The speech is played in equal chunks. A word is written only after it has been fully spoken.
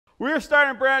We're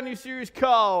starting a brand new series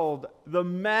called The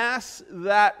Mask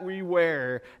That We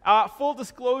Wear. Full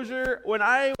disclosure, when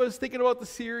I was thinking about the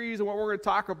series and what we're going to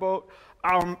talk about,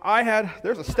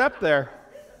 there's a step there.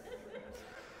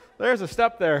 There's a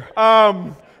step there.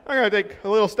 I'm going to take a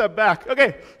little step back.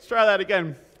 Okay, let's try that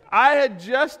again. I had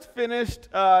just finished,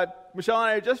 Michelle and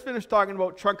I had just finished talking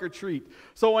about trunk or treat.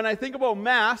 So when I think about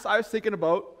masks, I was thinking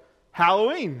about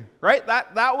Halloween, right?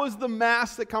 That was the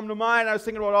masks that come to mind. I was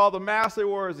thinking about all the masks I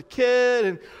wore as a kid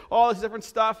and all this different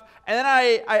stuff. And then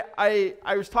I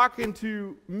was talking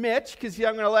to Mitch, because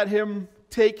I'm going to let him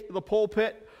take the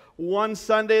pulpit one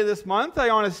Sunday this month. We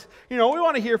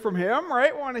want to hear from him,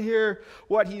 right? We want to hear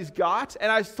what he's got.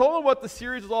 And I told him what the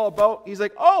series is all about. He's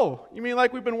like, "Oh, you mean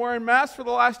like we've been wearing masks for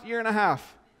the last year and a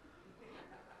half?"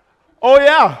 Oh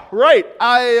yeah, right.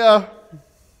 I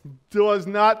was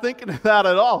not thinking of that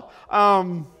at all.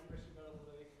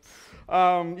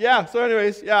 So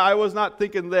anyways, I was not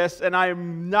thinking this, and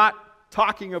I'm not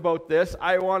talking about this.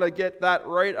 I want to get that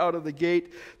right out of the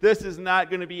gate. This is not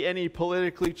going to be any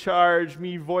politically charged,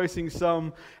 me voicing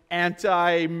some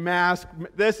anti-mask.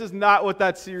 This is not what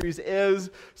that series is.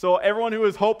 So everyone who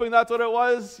was hoping that's what it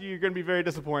was, you're going to be very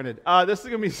disappointed. This is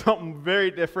going to be something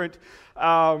very different.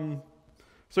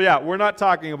 We're not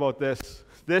talking about this.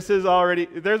 There's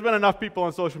been enough people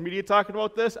on social media talking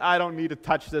about this. I don't need to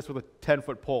touch this with a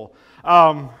 10-foot pole.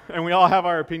 And we all have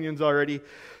our opinions already.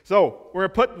 So we're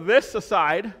going to put this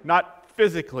aside, not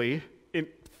physically.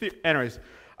 Anyways.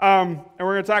 And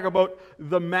we're going to talk about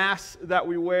the masks that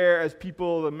we wear as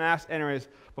people, the masks. Anyways,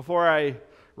 before I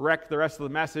wreck the rest of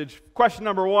the message, question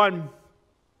number 1.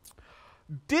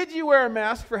 Did you wear a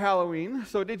mask for Halloween?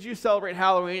 So did you celebrate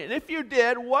Halloween? And if you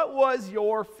did, what was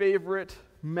your favorite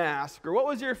mask, or what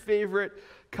was your favorite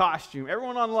costume?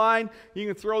 Everyone online, you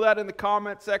can throw that in the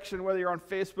comment section, whether you're on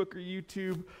Facebook or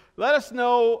YouTube. Let us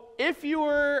know, if you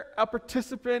were a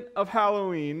participant of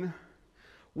Halloween,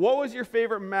 what was your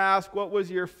favorite mask? What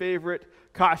was your favorite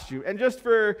costume? And just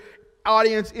for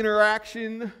audience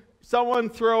interaction, someone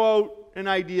throw out an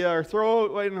idea, or throw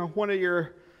out one of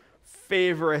your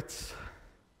favorites,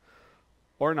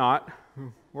 or not.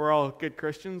 We're all good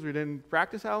Christians. We didn't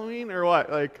practice Halloween, or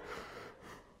what?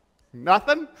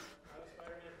 Nothing?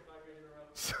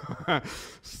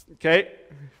 Okay.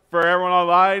 For everyone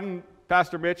online,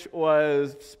 Pastor Mitch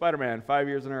was Spider-Man 5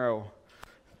 years in a row.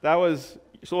 That was,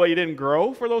 so what, you didn't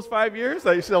grow for those 5 years?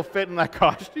 That you still fit in that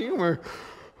costume? Or?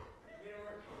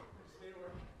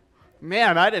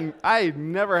 Man, I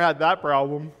never had that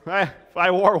problem. If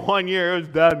I wore 1 year, it was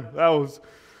done. That was,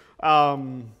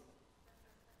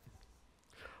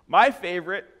 my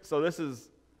favorite, so this is,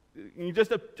 you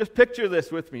just picture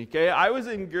this with me, okay? I was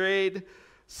in grade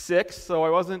 6, so I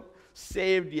wasn't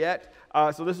saved yet.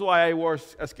 So this is why I wore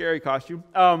a scary costume.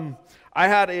 I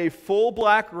had a full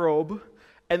black robe,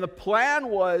 and the plan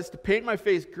was to paint my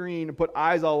face green and put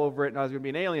eyes all over it, and I was going to be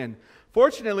an alien.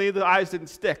 Fortunately, the eyes didn't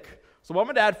stick. So Mom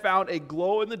and Dad found a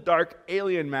glow-in-the-dark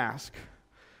alien mask.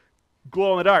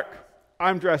 Glow in the dark.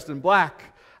 I'm dressed in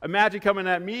black. Imagine coming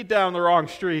at me down the wrong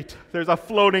street. There's a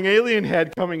floating alien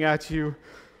head coming at you.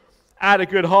 I had a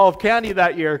good haul of candy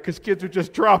that year because kids would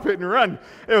just drop it and run.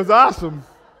 It was awesome.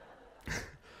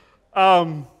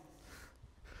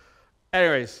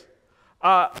 Anyways,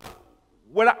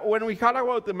 when we talk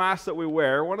about the masks that we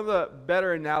wear, one of the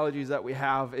better analogies that we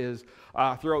have is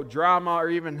throughout drama or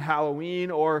even Halloween,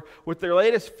 or with the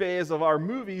latest phase of our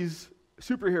movies,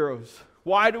 superheroes.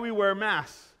 Why do we wear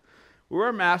masks? We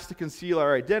wear masks to conceal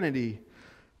our identity.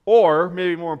 Or,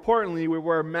 maybe more importantly, we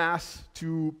wear masks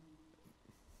to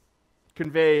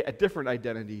convey a different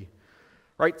identity,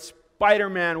 right?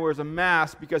 Spider-Man wears a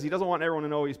mask because he doesn't want everyone to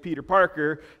know he's Peter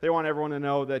Parker. They want everyone to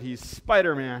know that he's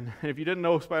Spider-Man. And if you didn't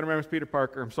know Spider-Man was Peter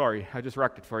Parker, I'm sorry, I just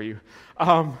wrecked it for you.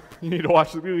 You need to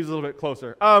watch the movies a little bit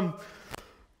closer.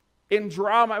 In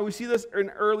drama, we see this in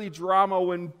early drama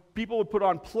when people would put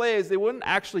on plays, they wouldn't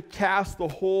actually cast the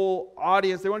whole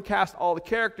audience. They wouldn't cast all the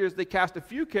characters. They cast a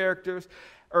few characters,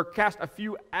 or cast a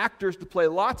few actors to play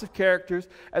lots of characters,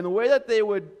 and the way that they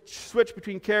would switch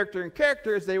between character and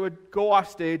character is they would go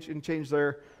off stage and change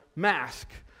their mask.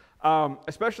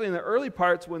 Especially in the early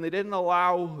parts when they didn't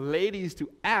allow ladies to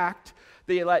act,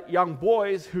 they let young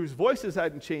boys whose voices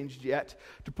hadn't changed yet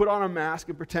to put on a mask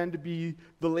and pretend to be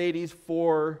the ladies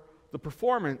for the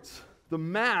performance. The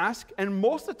mask, and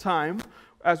most of the time,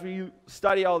 as we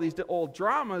study all these old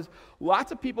dramas,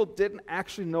 lots of people didn't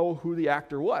actually know who the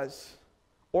actor was.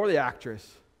 Or the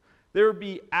actress. There would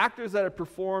be actors that had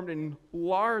performed in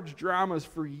large dramas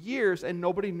for years, and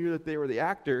nobody knew that they were the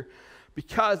actor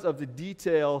because of the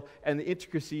detail and the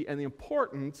intricacy and the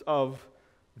importance of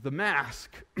the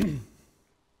mask.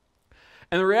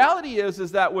 And the reality is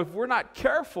that if we're not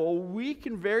careful, we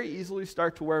can very easily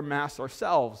start to wear masks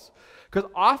ourselves. Because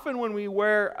often when we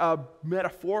wear a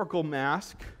metaphorical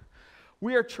mask,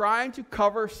 we are trying to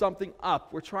cover something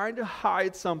up. We're trying to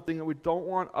hide something that we don't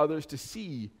want others to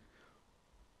see.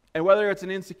 And whether it's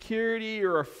an insecurity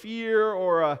or a fear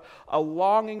or a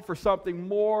longing for something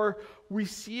more, we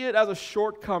see it as a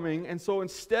shortcoming. And so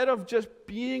instead of just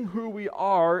being who we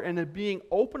are and being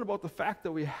open about the fact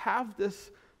that we have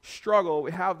this struggle,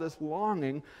 we have this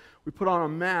longing, we put on a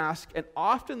mask, and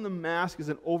often the mask is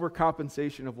an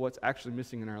overcompensation of what's actually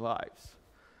missing in our lives.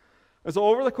 And so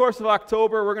over the course of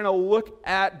October, we're going to look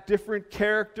at different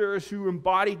characters who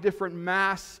embody different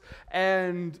masks,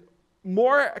 and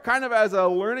more kind of as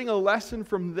learning a lesson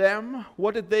from them.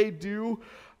 What did they do?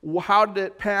 How did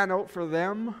it pan out for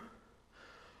them?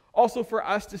 Also for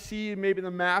us to see maybe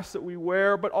the masks that we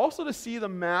wear, but also to see the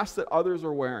masks that others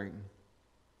are wearing.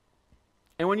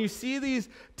 And when you see these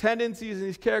tendencies and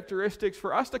these characteristics,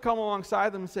 for us to come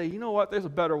alongside them and say, you know what, there's a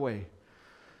better way.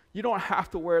 You don't have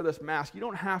to wear this mask. You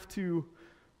don't have to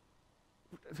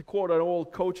quote an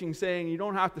old coaching saying, you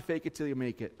don't have to fake it till you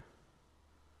make it.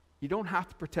 You don't have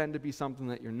to pretend to be something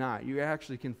that you're not. You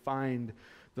actually can find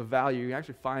the value. You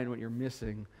actually find what you're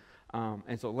missing.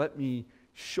 And so let me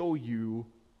show you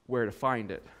where to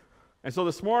find it. And so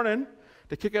this morning,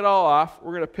 to kick it all off,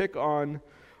 we're going to pick on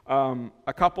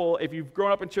a couple. If you've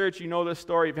grown up in church, you know this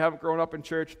story. If you haven't grown up in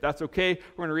church, that's okay.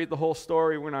 We're going to read the whole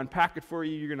story. We're going to unpack it for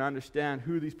you. You're going to understand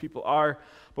who these people are.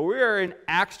 But we are in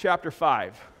Acts chapter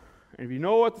 5. And if you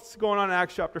know what's going on in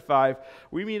Acts chapter 5,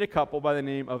 we meet a couple by the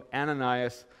name of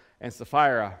Ananias and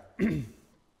Sapphira.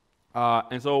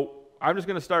 And so I'm just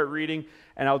going to start reading,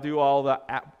 and I'll do all the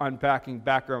unpacking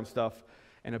background stuff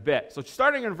in a bit. So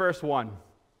starting in verse 1.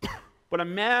 But a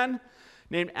man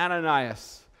named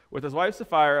Ananias, with his wife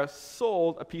Sapphira,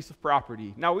 sold a piece of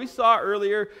property. Now we saw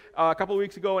earlier, a couple of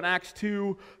weeks ago in Acts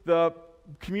 2, the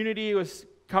community was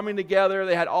coming together.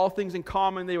 They had all things in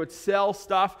common. They would sell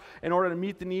stuff in order to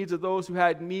meet the needs of those who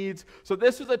had needs. So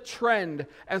this was a trend.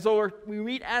 And so we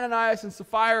meet Ananias and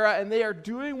Sapphira, and they are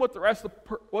doing what the rest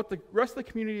of the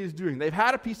community is doing. They've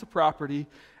had a piece of property,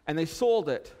 and they sold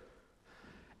it.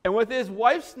 And with his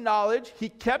wife's knowledge, he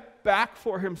kept back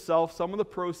for himself some of the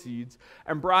proceeds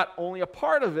and brought only a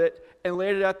part of it and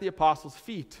laid it at the apostles'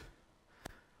 feet.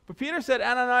 But Peter said,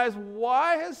 Ananias,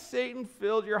 why has Satan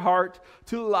filled your heart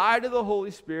to lie to the Holy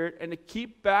Spirit and to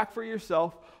keep back for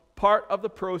yourself part of the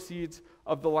proceeds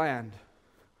of the land?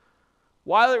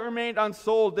 While it remained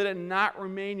unsold, did it not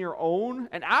remain your own?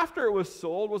 And after it was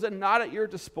sold, was it not at your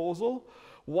disposal?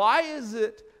 Why is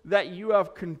it that you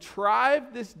have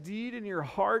contrived this deed in your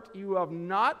heart? You have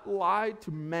not lied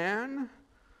to man,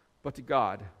 but to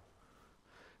God.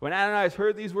 When Ananias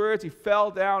heard these words, he fell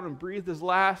down and breathed his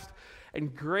last,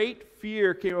 and great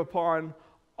fear came upon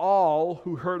all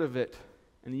who heard of it.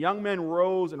 And the young men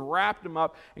rose and wrapped him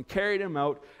up and carried him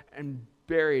out and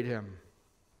buried him.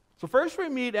 So first we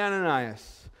meet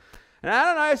Ananias. And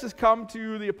Ananias has come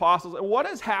to the apostles, and what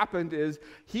has happened is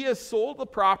he has sold the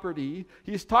property,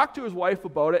 he's talked to his wife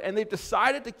about it, and they've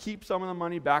decided to keep some of the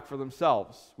money back for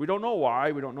themselves. We don't know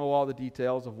why, we don't know all the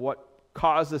details of what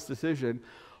caused this decision,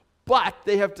 but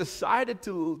they have decided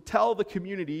to tell the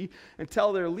community and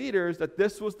tell their leaders that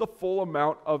this was the full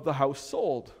amount of the house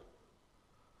sold.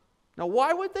 Now,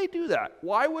 why would they do that?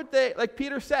 Why would they, like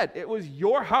Peter said, it was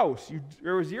your house.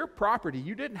 It was your property.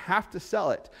 You didn't have to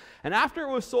sell it. And after it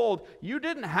was sold, you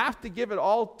didn't have to give it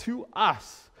all to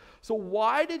us. So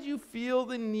why did you feel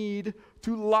the need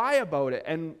to lie about it?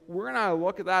 And we're going to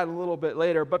look at that a little bit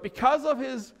later. But because of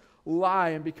his lie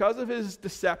and because of his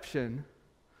deception,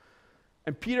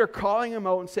 and Peter calling him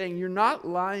out and saying, you're not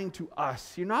lying to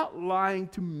us. You're not lying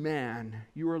to man.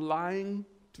 You are lying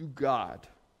to God.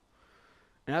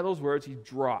 And at those words, he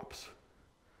drops.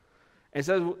 And it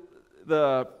says,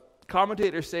 the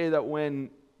commentators say that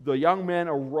when the young men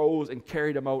arose and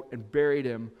carried him out and buried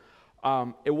him,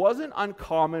 it wasn't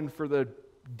uncommon for the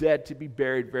dead to be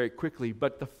buried very quickly.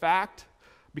 But the fact,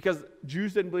 because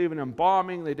Jews didn't believe in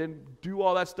embalming, they didn't do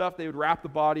all that stuff, they would wrap the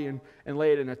body and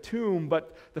lay it in a tomb.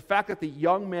 But the fact that the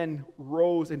young men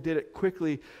rose and did it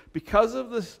quickly, because of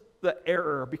this, the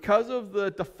error, because of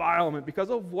the defilement, because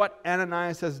of what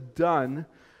Ananias has done,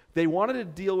 they wanted to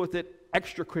deal with it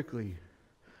extra quickly.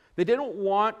 They didn't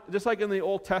want, just like in the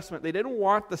Old Testament, they didn't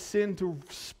want the sin to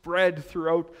spread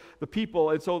throughout the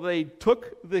people. And so they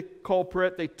took the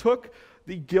culprit, they took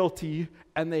the guilty,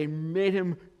 and they made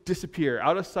him disappear,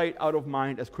 out of sight, out of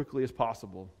mind, as quickly as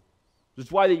possible.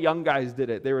 That's why the young guys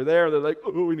did it. They were there, they're like,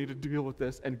 oh, we need to deal with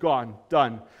this, and gone,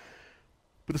 done.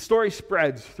 But the story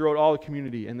spreads throughout all the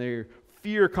community, and they're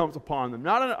fear comes upon them.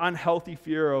 Not an unhealthy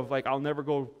fear of like, I'll never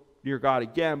go near God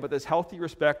again, but this healthy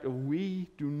respect of we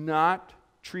do not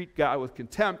treat God with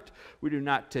contempt. We do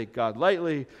not take God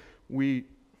lightly.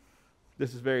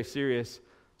 This is very serious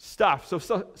stuff.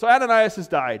 So Ananias has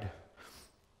died.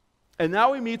 And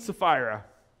now we meet Sapphira.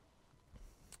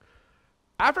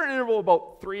 After an interval of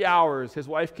about 3 hours, his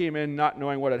wife came in not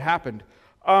knowing what had happened.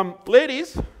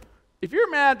 Ladies, if your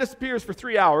man disappears for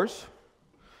 3 hours,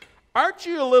 aren't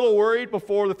you a little worried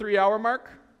before the 3-hour mark?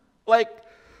 Like,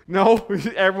 no,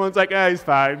 everyone's like, he's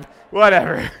fine,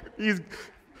 whatever.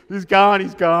 He's gone,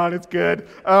 it's good.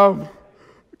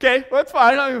 Okay, well, that's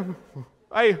fine.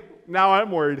 Now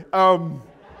I'm worried.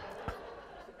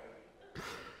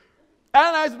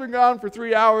 Ananias has been gone for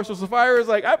 3 hours, so Sapphira is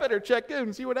like, I better check in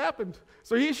and see what happened.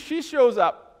 So she shows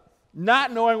up,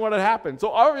 not knowing what had happened.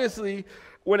 So obviously,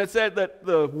 when it said that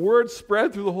the word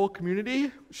spread through the whole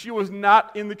community, she was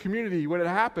not in the community when it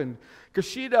happened, because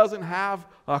she doesn't have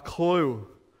a clue.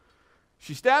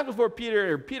 She stands before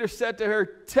Peter, and Peter said to her,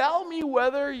 tell me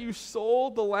whether you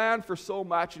sold the land for so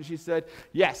much. And she said,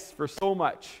 yes, for so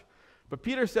much. But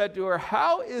Peter said to her,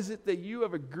 how is it that you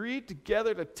have agreed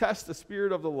together to test the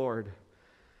Spirit of the Lord?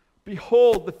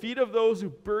 Behold, the feet of those who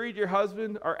buried your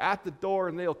husband are at the door,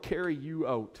 and they'll carry you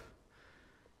out.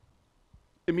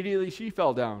 Immediately she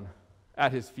fell down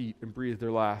at his feet and breathed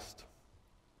her last.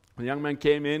 When the young men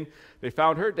came in, they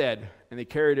found her dead, and they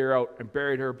carried her out and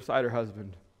buried her beside her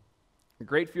husband. A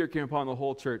great fear came upon the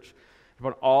whole church,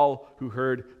 upon all who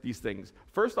heard these things.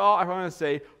 First of all, I want to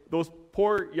say, those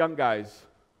poor young guys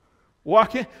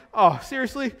walking. Oh,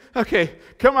 seriously? Okay,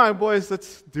 come on, boys,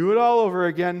 let's do it all over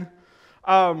again.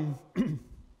 But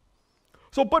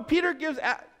Peter gives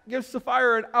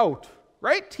Sapphira an out,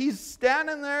 right? He's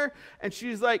standing there, and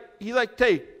he's like,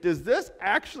 hey, does this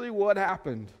actually what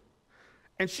happened?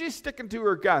 And she's sticking to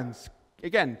her guns.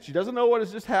 Again, she doesn't know what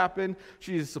has just happened.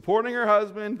 She's supporting her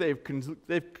husband. They've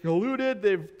colluded.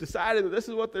 They've decided that this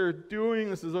is what they're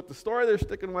doing. This is what the story they're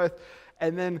sticking with.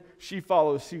 And then she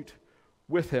follows suit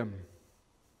with him.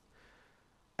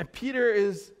 And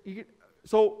Peter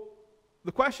so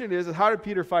the question is how did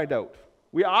Peter find out?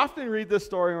 We often read this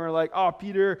story and we're like, oh,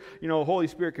 Peter, Holy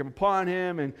Spirit came upon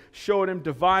him and showed him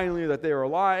divinely that they were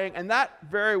lying. And that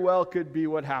very well could be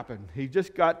what happened. He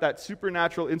just got that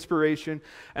supernatural inspiration.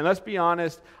 And let's be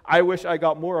honest, I wish I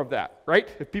got more of that, right?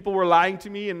 If people were lying to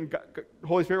me and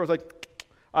Holy Spirit was like,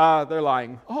 they're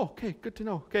lying. Oh, okay, good to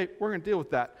know. Okay, we're going to deal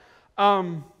with that.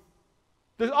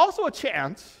 There's also a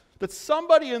chance that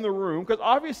somebody in the room, because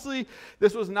obviously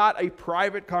this was not a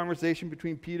private conversation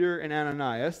between Peter and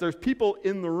Ananias. There's people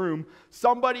in the room.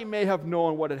 Somebody may have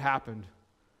known what had happened,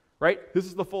 right? This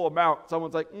is the full amount.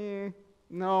 Someone's like,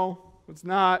 no, it's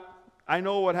not. I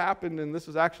know what happened, and this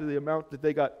is actually the amount that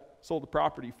they got sold the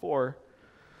property for.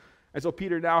 And so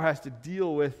Peter now has to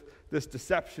deal with this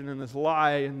deception and this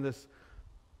lie and this.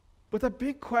 But the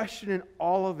big question in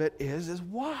all of it is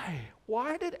why?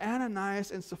 Why did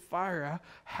Ananias and Sapphira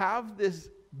have this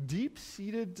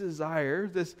deep-seated desire,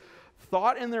 this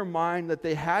thought in their mind that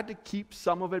they had to keep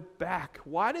some of it back?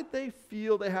 Why did they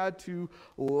feel they had to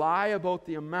lie about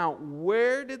the amount?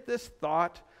 Where did this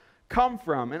thought come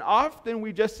from? And often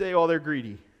we just say, oh, they're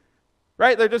greedy.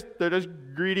 Right? They're just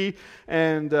greedy,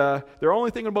 and they're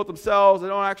only thinking about themselves. They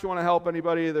don't actually want to help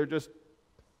anybody.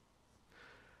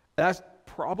 That's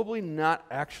probably not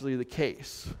actually the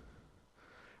case.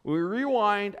 When we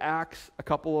rewind Acts a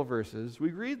couple of verses,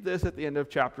 we read this at the end of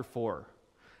chapter 4.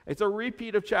 It's a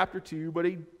repeat of chapter 2, but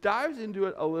he dives into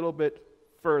it a little bit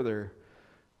further.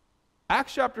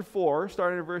 Acts chapter 4,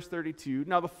 starting at verse 32,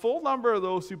 now the full number of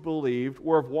those who believed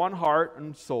were of one heart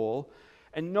and soul,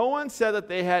 and no one said that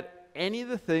they had any of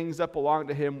the things that belonged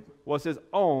to him was his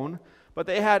own, but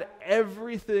they had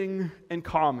everything in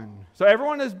common. So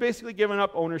everyone has basically given up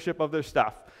ownership of their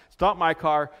stuff. It's not my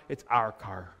car, it's our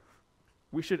car.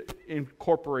 We should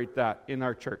incorporate that in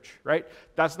our church, right?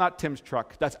 That's not Tim's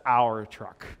truck, that's our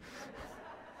truck.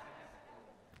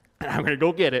 And I'm going to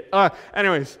go get it. So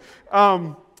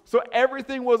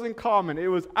everything was in common. It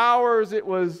was ours,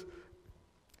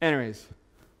 anyways.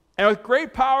 And with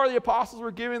great power, the apostles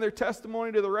were giving their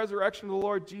testimony to the resurrection of the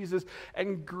Lord Jesus,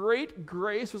 and great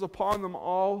grace was upon them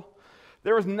all.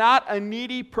 There was not a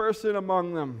needy person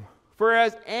among them. For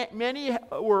as many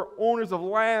were owners of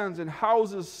lands and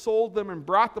houses, sold them and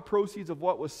brought the proceeds of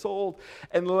what was sold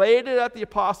and laid it at the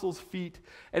apostles' feet,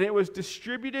 and it was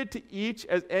distributed to each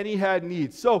as any had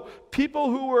need. So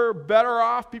people who were better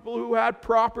off, people who had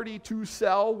property to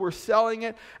sell, were selling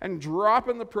it and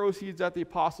dropping the proceeds at the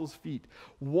apostles' feet,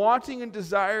 wanting and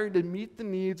desiring to meet the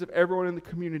needs of everyone in the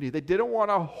community. They didn't want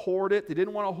to hoard it. They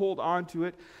didn't want to hold on to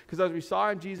it, because as we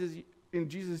saw in Jesus' in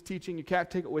Jesus' teaching, you can't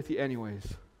take it with you anyways.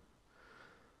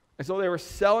 And so they were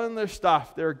selling their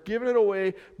stuff. They were giving it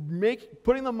away,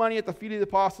 putting the money at the feet of the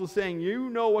apostles, saying, you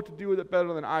know what to do with it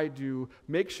better than I do.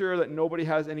 Make sure that nobody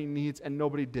has any needs, and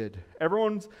nobody did.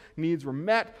 Everyone's needs were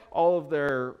met, all of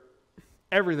their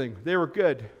everything. They were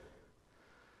good.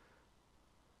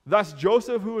 Thus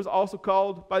Joseph, who was also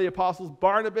called by the apostles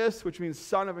Barnabas, which means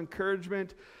son of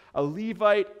encouragement, a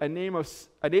Levite, a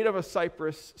native of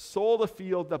Cyprus, sold a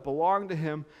field that belonged to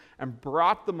him and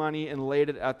brought the money and laid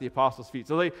it at the apostles' feet.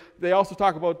 So they also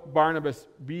talk about Barnabas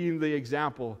being the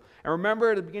example. And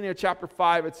remember at the beginning of chapter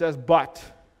 5, it says, but.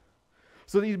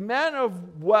 So these men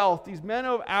of wealth, these men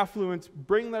of affluence,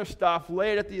 bring their stuff,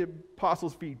 lay it at the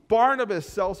apostles' feet. Barnabas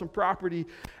sells some property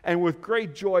and with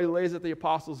great joy lays it at the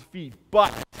apostles' feet.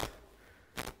 But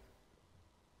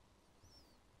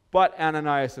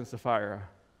Ananias and Sapphira.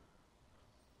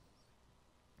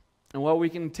 And what we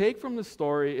can take from the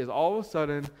story is all of a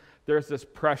sudden there's this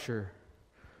pressure.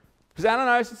 Because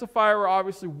Ananias and Sapphira were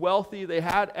obviously wealthy. They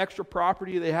had extra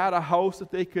property. They had a house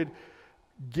that they could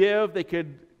give. They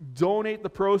could donate the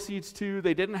proceeds to.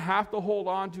 They didn't have to hold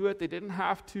on to it. They didn't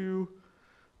have to.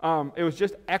 It was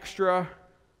just extra.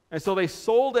 And so they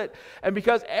sold it. And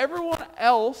because everyone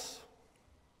else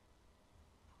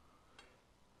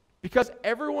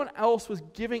was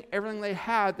giving everything they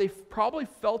had, they probably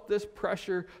felt this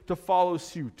pressure to follow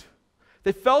suit.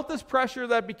 They felt this pressure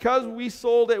that because we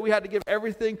sold it, we had to give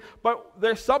everything, but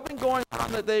there's something going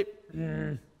on that they...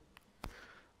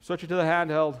 Switch it to the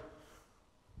handheld.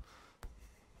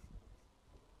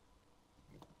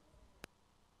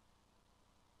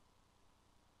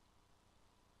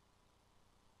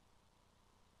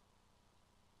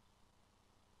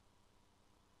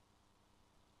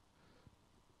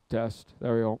 Test.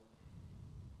 There we go.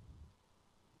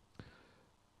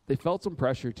 They felt some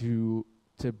pressure to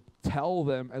tell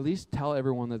them, at least tell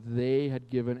everyone that they had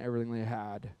given everything they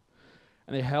had.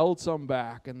 And they held some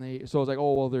back, so it was like,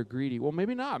 oh, well, they're greedy. Well,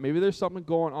 maybe not. Maybe there's something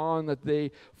going on that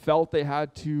they felt they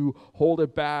had to hold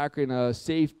it back in a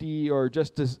safety or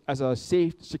just as a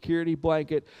safe security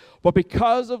blanket. But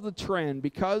because of the trend,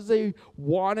 because they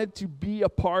wanted to be a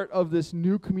part of this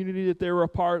new community that they were a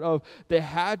part of, they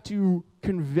had to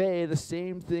convey the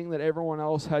same thing that everyone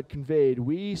else had conveyed.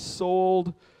 We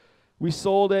sold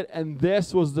it, and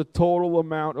this was the total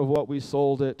amount of what we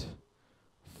sold it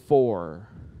for.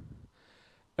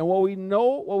 And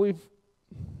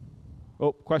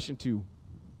question 2.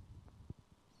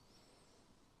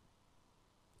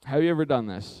 Have you ever done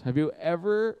this? Have you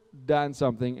ever done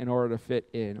something in order to fit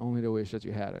in, only to wish that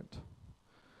you hadn't?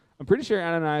 I'm pretty sure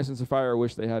Ananias and Sapphira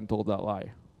wish they hadn't told that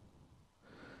lie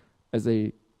as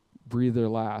they breathed their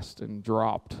last and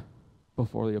dropped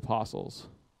before the apostles.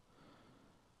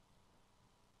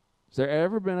 Has there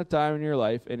ever been a time in your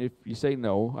life, and if you say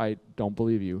no, I don't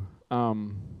believe you,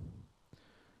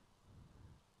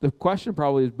 the question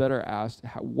probably is better asked,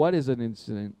 what is an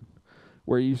incident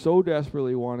where you so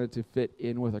desperately wanted to fit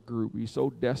in with a group, you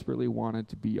so desperately wanted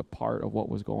to be a part of what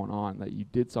was going on, that you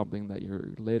did something that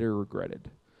you later regretted?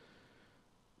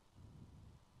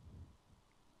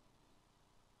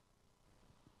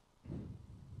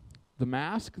 The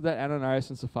mask that Ananias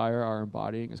and Sapphira are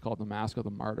embodying is called the mask of the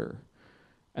martyr.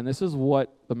 And this is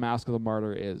what the mask of the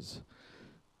martyr is.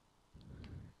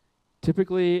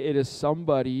 Typically, it is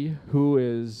somebody who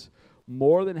is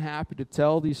more than happy to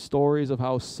tell these stories of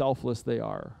how selfless they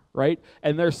are, right?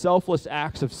 And their selfless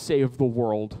acts have saved the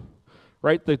world,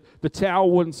 right? The town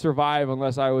wouldn't survive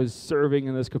unless I was serving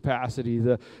in this capacity.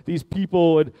 These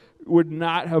people would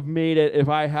not have made it if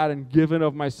I hadn't given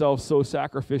of myself so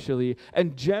sacrificially.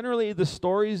 And generally, the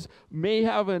stories may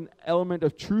have an element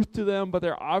of truth to them, but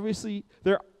they're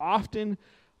often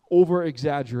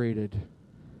over-exaggerated.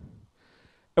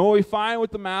 And what we find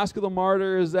with the mask of the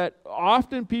martyr is that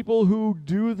often people who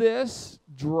do this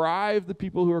drive the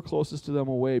people who are closest to them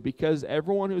away, because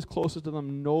everyone who is closest to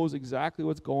them knows exactly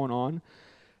what's going on,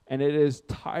 and it is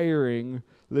tiring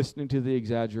listening to the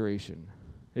exaggeration.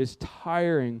 It is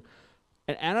tiring.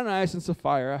 And Ananias and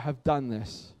Sapphira have done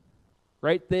this,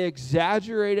 right? They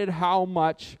exaggerated how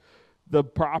much the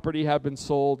property had been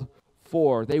sold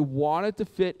for. They wanted to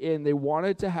fit in. They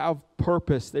wanted to have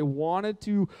purpose. They wanted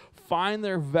to find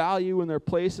their value and their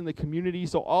place in the community.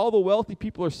 So all the wealthy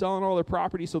people are selling all their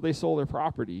property, so they sold their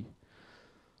property.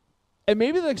 And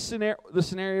maybe the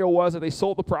scenario was that they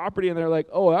sold the property and they're like,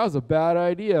 oh, that was a bad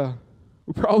idea.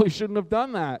 We probably shouldn't have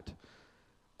done that.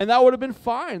 And that would have been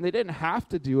fine. They didn't have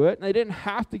to do it, and they didn't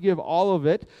have to give all of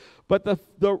it. But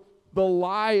the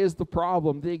lie is the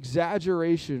problem, the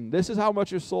exaggeration. This is how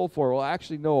much it was sold for. Well,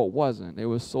 actually, no, it wasn't. It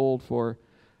was sold for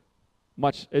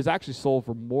is actually sold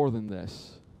for more than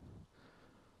this.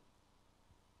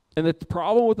 And the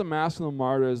problem with the Mask of the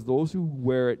Martyr is those who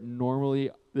wear it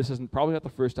normally, this is probably not the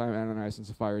first time Ananias and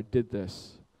Sapphira did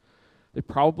this. They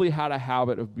probably had a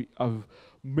habit of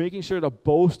making sure to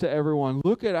boast to everyone,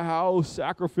 look at how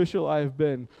sacrificial I've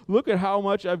been. Look at how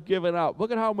much I've given up.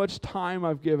 Look at how much time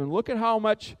I've given. Look at how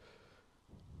much.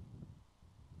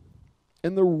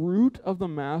 And the root of the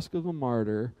Mask of the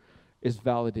Martyr is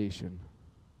validation.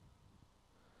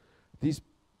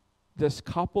 This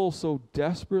couple so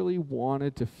desperately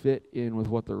wanted to fit in with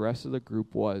what the rest of the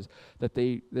group was that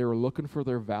they were looking for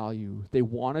their value. They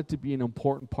wanted to be an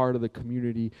important part of the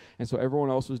community, and so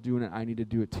everyone else was doing it, I need to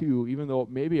do it too, even though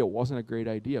maybe it wasn't a great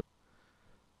idea.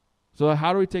 So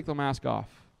how do we take the mask off?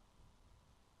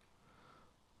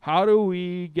 How do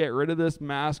we get rid of this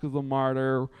mask of the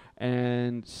martyr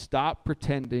and stop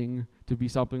pretending to be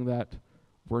something that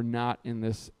we're not in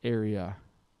this area?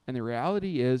 And the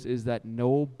reality is that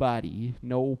nobody,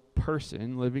 no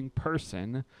person, living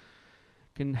person,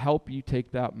 can help you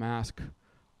take that mask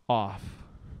off.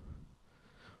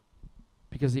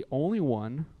 Because the only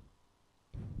one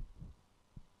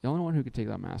who can take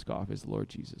that mask off is the Lord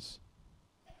Jesus.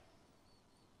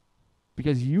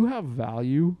 Because you have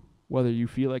value whether you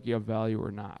feel like you have value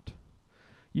or not.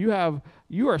 You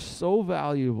are so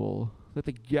valuable that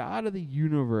the God of the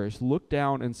universe looked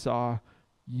down and saw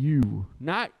you,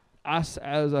 not us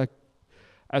as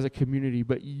a community,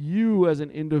 but you as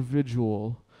an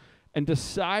individual, and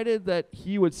decided that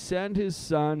he would send his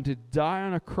son to die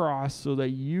on a cross so that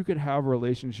you could have a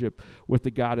relationship with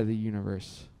the God of the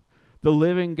universe. The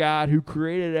living God who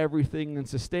created everything and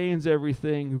sustains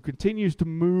everything, who continues to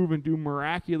move and do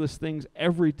miraculous things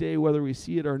every day, whether we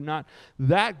see it or not.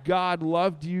 That God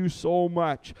loved you so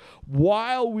much.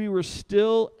 While we were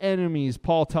still enemies,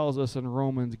 Paul tells us in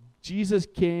Romans, Jesus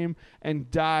came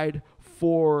and died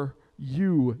for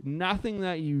you. Nothing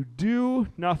that you do,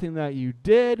 nothing that you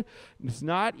did, it's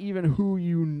not even who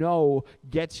you know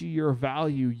gets you your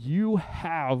value. You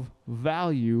have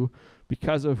value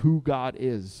because of who God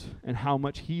is and how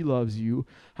much he loves you,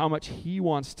 how much he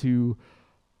wants to,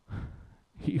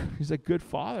 he's a good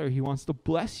father. He wants to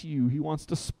bless you. He wants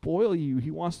to spoil you.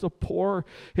 He wants to pour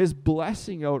his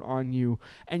blessing out on you.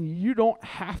 And you don't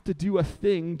have to do a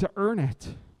thing to earn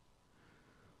it.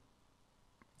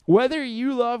 Whether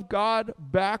you love God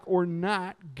back or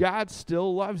not, God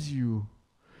still loves you.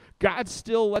 God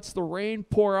still lets the rain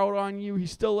pour out on you. He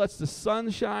still lets the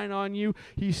sun shine on you.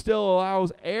 He still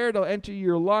allows air to enter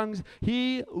your lungs.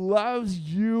 He loves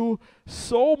you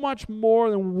so much more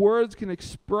than words can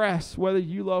express, whether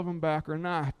you love him back or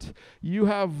not. You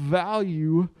have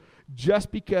value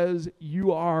just because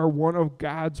you are one of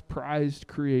God's prized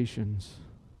creations.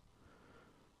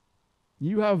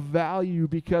 You have value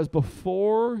because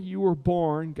before you were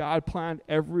born, God planned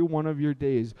every one of your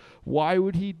days. Why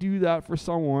would he do that for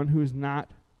someone who is not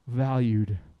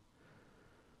valued?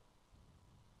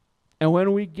 And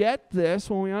when we get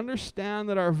this, when we understand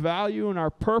that our value and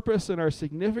our purpose and our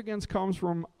significance comes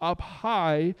from up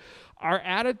high, our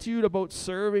attitude about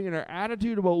serving and our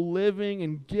attitude about living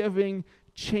and giving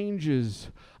changes.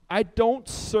 I don't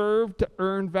serve to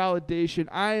earn validation.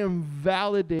 I am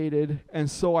validated, and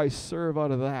so I serve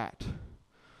out of that.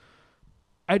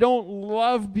 I don't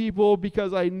love people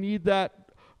because I need that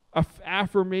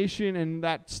affirmation and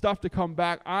that stuff to come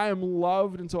back. I am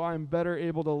loved, and so I am better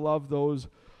able to love those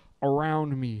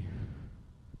around me.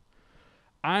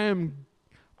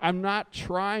 I'm not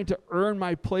trying to earn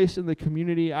my place in the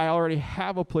community. I already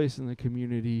have a place in the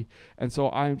community. And so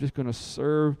I'm just going to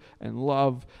serve and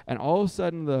love. And all of a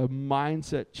sudden the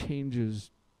mindset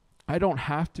changes. I don't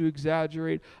have to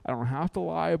exaggerate. I don't have to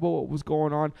lie about what was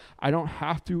going on. I don't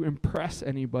have to impress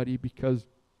anybody because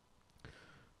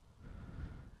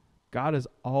God has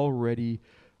already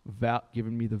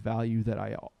given me the value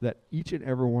that each and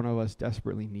every one of us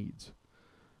desperately needs.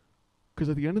 Because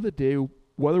at the end of the day,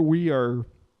 whether we are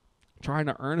trying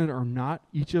to earn it or not,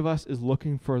 each of us is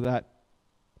looking for that.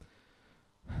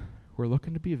 We're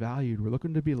looking to be valued. We're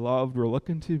looking to be loved. We're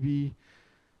looking to be,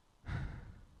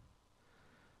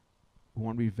 we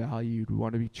want to be valued. We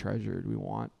want to be treasured. We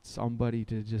want somebody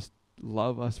to just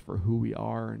love us for who we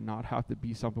are and not have to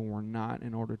be something we're not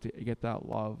in order to get that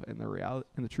love. And the reality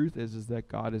and the truth is that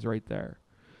God is right there.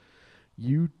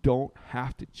 You don't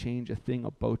have to change a thing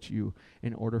about you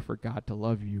in order for God to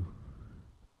love you.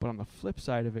 But on the flip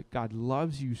side of it, God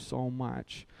loves you so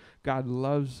much. God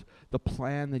loves the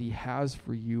plan that he has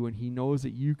for you, and he knows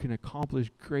that you can accomplish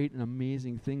great and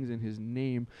amazing things in his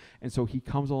name. And so he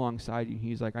comes alongside you.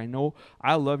 He's like, I know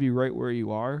I love you right where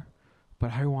you are,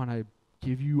 but I want to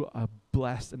give you a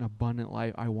blessed and abundant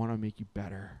life. I want to make you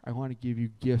better. I want to give you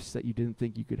gifts that you didn't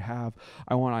think you could have.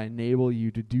 I want to enable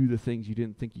you to do the things you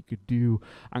didn't think you could do.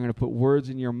 I'm going to put words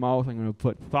in your mouth. I'm going to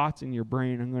put thoughts in your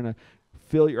brain. I'm going to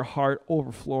fill your heart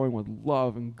overflowing with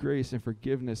love and grace and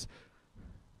forgiveness.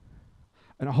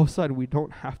 And all of a sudden, we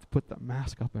don't have to put that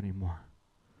mask up anymore.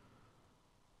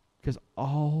 Because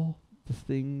all the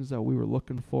things that we were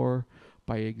looking for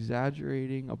by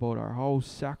exaggerating about how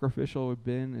sacrificial we've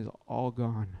been is all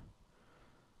gone.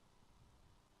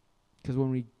 Because when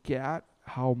we get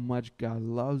how much God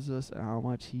loves us and how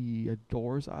much he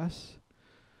adores us,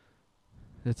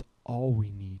 that's all we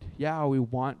need. Yeah, we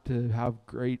want to have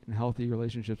great and healthy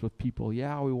relationships with people.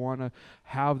 Yeah, we want to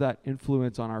have that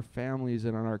influence on our families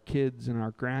and on our kids and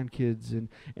our grandkids and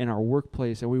in our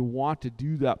workplace. And we want to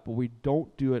do that, but we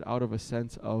don't do it out of a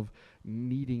sense of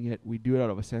needing it. We do it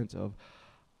out of a sense of,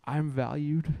 I'm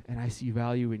valued and I see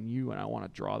value in you, and I want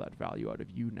to draw that value out of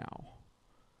you now.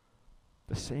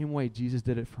 The same way Jesus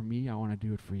did it for me, I want to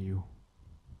do it for you.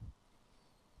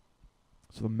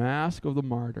 So the mask of the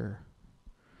martyr.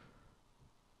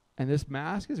 And this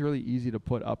mask is really easy to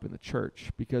put up in the church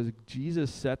because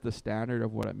Jesus set the standard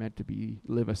of what it meant to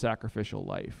live a sacrificial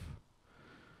life.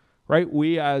 Right?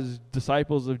 We as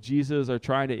disciples of Jesus are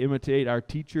trying to imitate our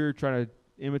teacher, trying to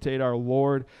imitate our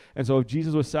Lord. And so if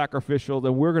Jesus was sacrificial,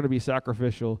 then we're going to be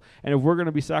sacrificial. And if we're going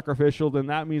to be sacrificial, then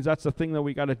that means that's the thing that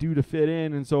we got to do to fit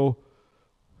in. And so,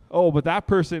 but that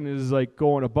person is like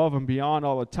going above and beyond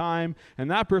all the time,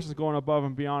 and that person's going above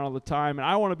and beyond all the time, and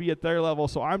I want to be at their level,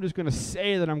 so I'm just going to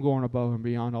say that I'm going above and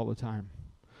beyond all the time.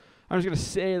 I'm just going to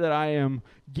say that I am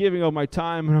giving of my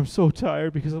time, and I'm so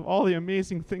tired because of all the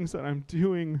amazing things that I'm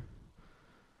doing.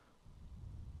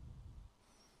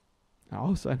 And all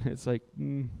of a sudden, it's like,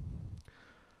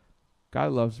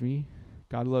 God loves me.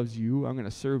 God loves you. I'm going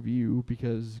to serve you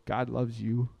because God loves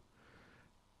you,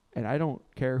 and I don't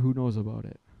care who knows about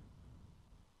it.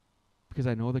 Because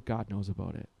I know that God knows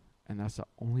about it. And that's the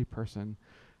only person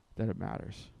that it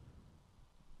matters.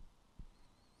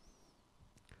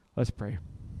 Let's pray.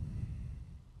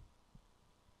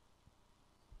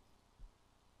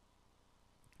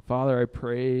 Father, I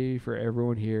pray for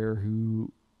everyone here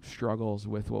who struggles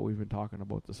with what we've been talking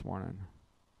about this morning.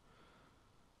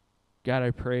 God,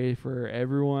 I pray for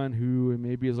everyone who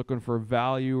maybe is looking for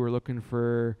value or looking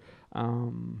for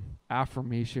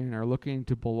affirmation or looking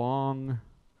to belong.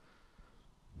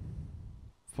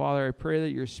 Father, I pray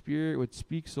that your Spirit would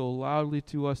speak so loudly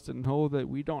to us to know that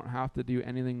we don't have to do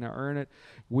anything to earn it.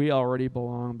 We already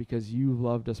belong because you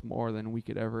loved us more than we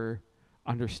could ever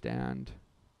understand.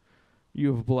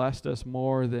 You have blessed us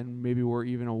more than maybe we're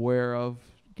even aware of.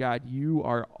 God, you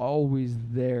are always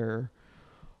there,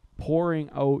 pouring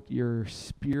out your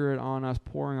Spirit on us,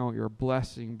 pouring out your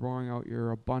blessing, pouring out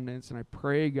your abundance. And I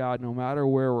pray, God, no matter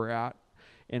where we're at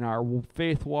in our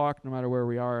faith walk, no matter where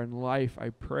we are in life, I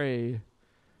pray,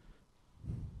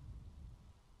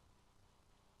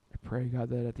 God,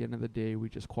 that at the end of the day, we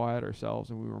just quiet ourselves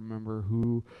and we remember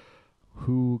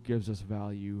who gives us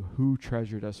value, who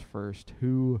treasured us first,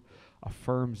 who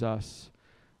affirms us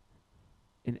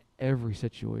in every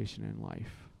situation in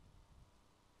life.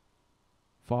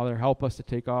 Father, help us to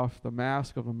take off the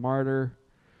mask of a martyr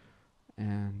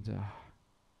and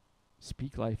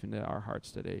speak life into our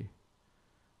hearts today.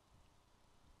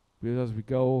 As we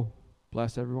go,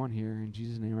 bless everyone here. In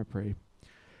Jesus' name I pray.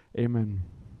 Amen.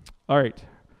 All right.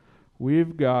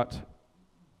 We've got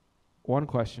one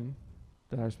question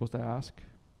that I was supposed to ask.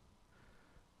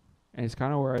 And it's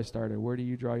kind of where I started. Where do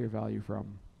you draw your value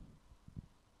from?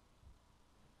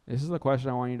 This is the question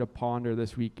I want you to ponder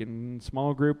this week. In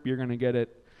small group, you're going to get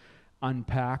it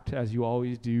unpacked as you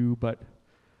always do. But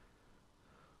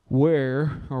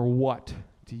where or what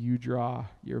do you draw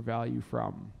your value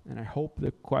from? And I hope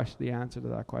the answer to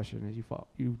that question is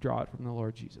you draw it from the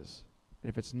Lord Jesus. And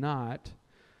if it's not,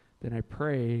 then I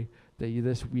pray that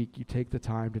this week you take the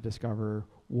time to discover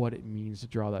what it means to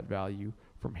draw that value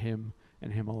from him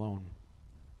and him alone.